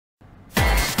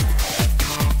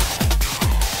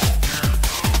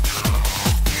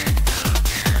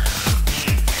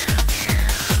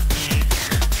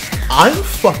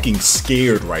fucking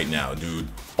scared right now, dude.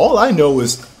 All I know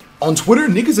is on Twitter,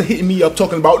 niggas are hitting me up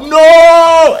talking about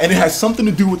no, and it has something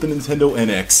to do with the Nintendo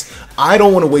NX. I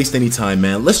don't want to waste any time,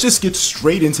 man. Let's just get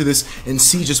straight into this and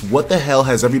see just what the hell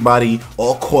has everybody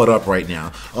all caught up right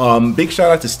now. Big shout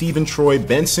out to Stephen, Troy,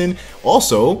 Benson,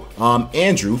 also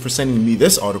Andrew for sending me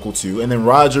this article too, and then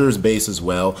Rogers Base as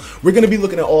well. We're going to be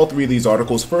looking at all three of these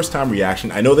articles, first time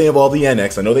reaction. I know they involve the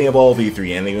NX, I know they involve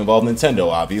E3, and they involve Nintendo,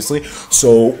 obviously.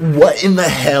 So what in the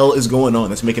hell is going on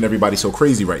that's making everybody so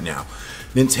crazy right now?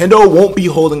 Nintendo won't be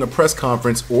holding a press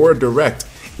conference or a direct.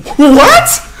 What?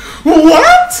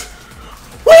 What?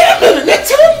 Wait a minute,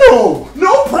 Nintendo!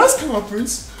 No press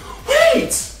conference?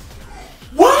 Wait!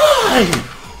 Why?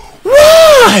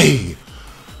 Why?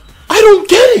 I don't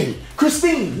get it!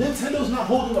 Christine, Nintendo's not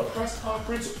holding a press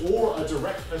conference or a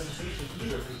direct presentation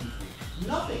either for E3.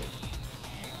 Nothing.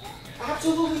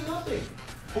 Absolutely nothing.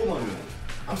 Hold on a minute.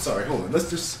 I'm sorry, hold on.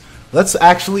 Let's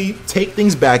actually take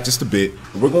things back just a bit.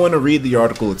 We're going to read the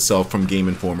article itself from Game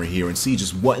Informer here and see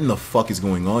just what in the fuck is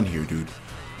going on here, dude.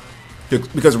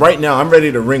 Because right now, I'm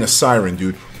ready to ring a siren,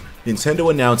 dude. Nintendo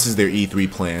announces their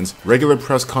E3 plans. Regular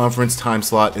press conference time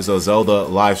slot is a Zelda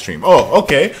live stream. Oh,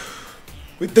 okay.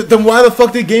 Then why the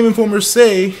fuck did Game Informer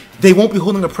say they won't be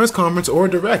holding a press conference or a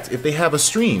direct if they have a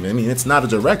stream? I mean, it's not a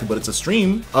direct, but it's a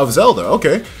stream of Zelda.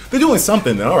 Okay. They're doing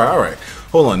something then. Alright, alright.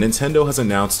 Hold on. Nintendo has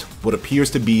announced what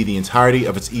appears to be the entirety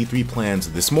of its E3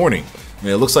 plans this morning. And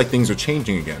it looks like things are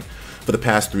changing again. For the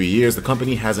past 3 years, the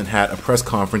company hasn't had a press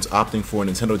conference opting for a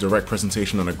Nintendo Direct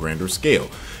presentation on a grander scale.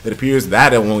 It appears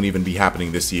that it won't even be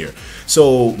happening this year.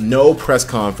 So, no press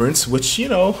conference, which, you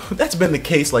know, that's been the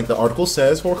case, like the article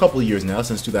says, for a couple of years now,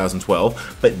 since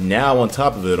 2012. But now, on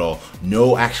top of it all,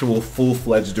 no actual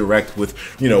full-fledged Direct with,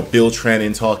 you know, Bill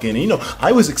Trinen talking. And, you know,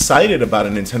 I was excited about a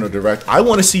Nintendo Direct. I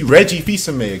want to see Reggie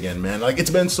Fils-Aimé again, man. Like,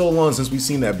 it's been so long since we've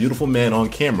seen that beautiful man on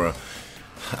camera.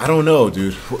 I don't know,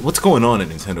 dude. What's going on at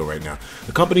Nintendo right now?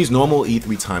 The company's normal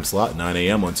E3 time slot, 9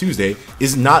 a.m. on Tuesday,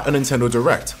 is not a Nintendo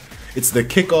Direct. It's the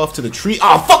kickoff to the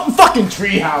fucking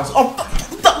Treehouse. Oh,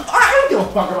 I don't give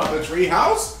a fuck about the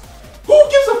Treehouse. Who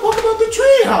gives a fuck about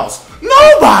the Treehouse?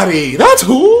 Nobody. That's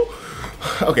who.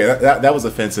 Okay, that was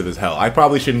offensive as hell. I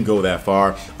probably shouldn't go that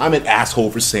far. I'm an asshole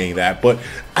for saying that, but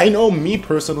I know me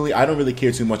personally, I don't really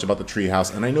care too much about the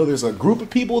Treehouse, and I know there's a group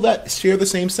of people that share the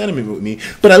same sentiment with me,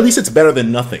 but at least it's better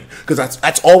than nothing, because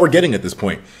that's all we're getting at this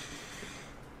point.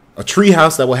 A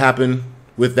Treehouse that will happen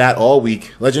with that all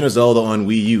week. Legend of Zelda on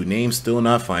Wii U. Name still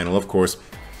not final, of course.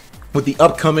 With the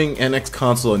upcoming NX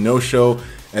console, a no-show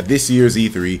at this year's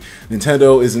E3,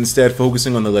 Nintendo is instead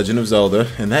focusing on The Legend of Zelda,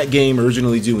 and that game,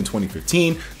 originally due in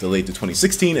 2015, delayed to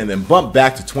 2016, and then bumped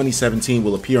back to 2017,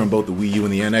 will appear on both the Wii U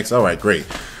and the NX. Alright, great.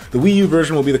 The Wii U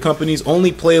version will be the company's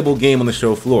only playable game on the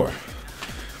show floor.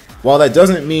 While that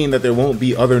doesn't mean that there won't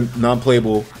be other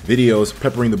non-playable videos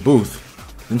peppering the booth,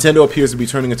 Nintendo appears to be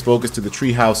turning its focus to the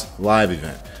Treehouse live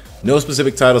event. No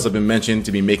specific titles have been mentioned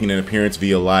to be making an appearance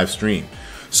via live stream.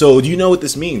 So do you know what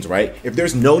this means, right? If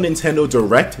there's no Nintendo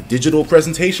Direct digital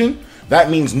presentation, that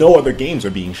means no other games are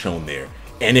being shown there.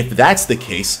 And if that's the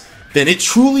case, then it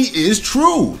truly is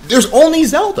true. There's only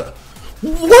Zelda.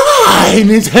 Why,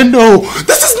 Nintendo?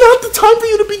 This is not the time for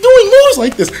you to be doing news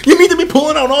like this. You need to be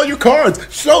pulling out all your cards.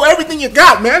 Show everything you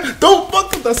got, man. Don't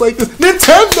fuck with us like this.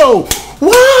 Nintendo,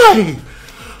 why?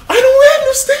 I don't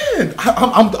understand.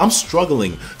 I'm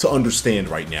struggling to understand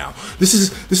right now. This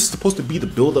is supposed to be the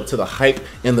build up to the hype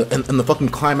and the fucking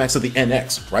climax of the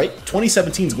NX, right?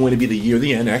 2017 is going to be the year of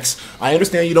the NX. I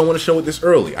understand you don't want to show it this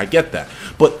early. I get that.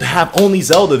 But to have only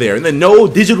Zelda there and then no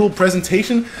digital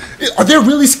presentation, are they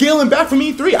really scaling back from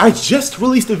E3? I just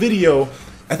released a video,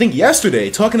 I think yesterday,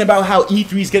 talking about how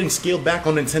E3 is getting scaled back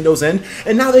on Nintendo's end,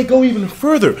 and now they go even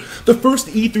further. The first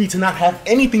E3 to not have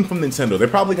anything from Nintendo. They're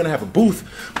probably going to have a booth,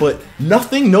 but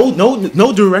nothing,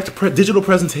 no direct digital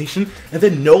presentation, and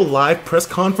then no live press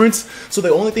conference. So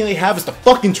the only thing they have is the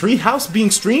fucking Treehouse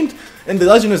being streamed, and The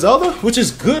Legend of Zelda, which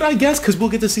is good, I guess, because we'll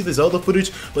get to see the Zelda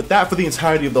footage, but that for the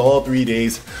entirety of the all 3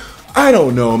 days, I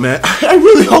don't know, man. I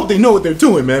really hope they know what they're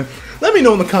doing, man. Let me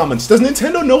know in the comments. Does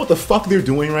Nintendo know what the fuck they're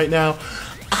doing right now?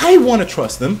 I want to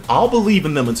trust them. I'll believe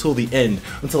in them until the end,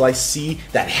 until I see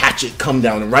that hatchet come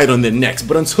down and right on their necks.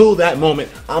 But until that moment,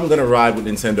 I'm going to ride with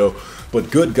Nintendo.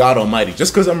 But good God almighty,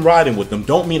 just because I'm riding with them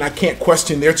don't mean I can't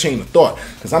question their chain of thought,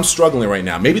 because I'm struggling right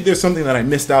now. Maybe there's something that I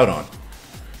missed out on.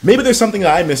 Maybe there's something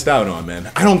that I missed out on, man.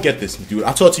 I don't get this, dude.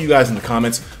 I'll talk to you guys in the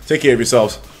comments. Take care of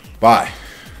yourselves. Bye.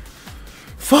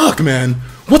 Fuck, man.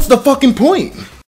 What's the fucking point?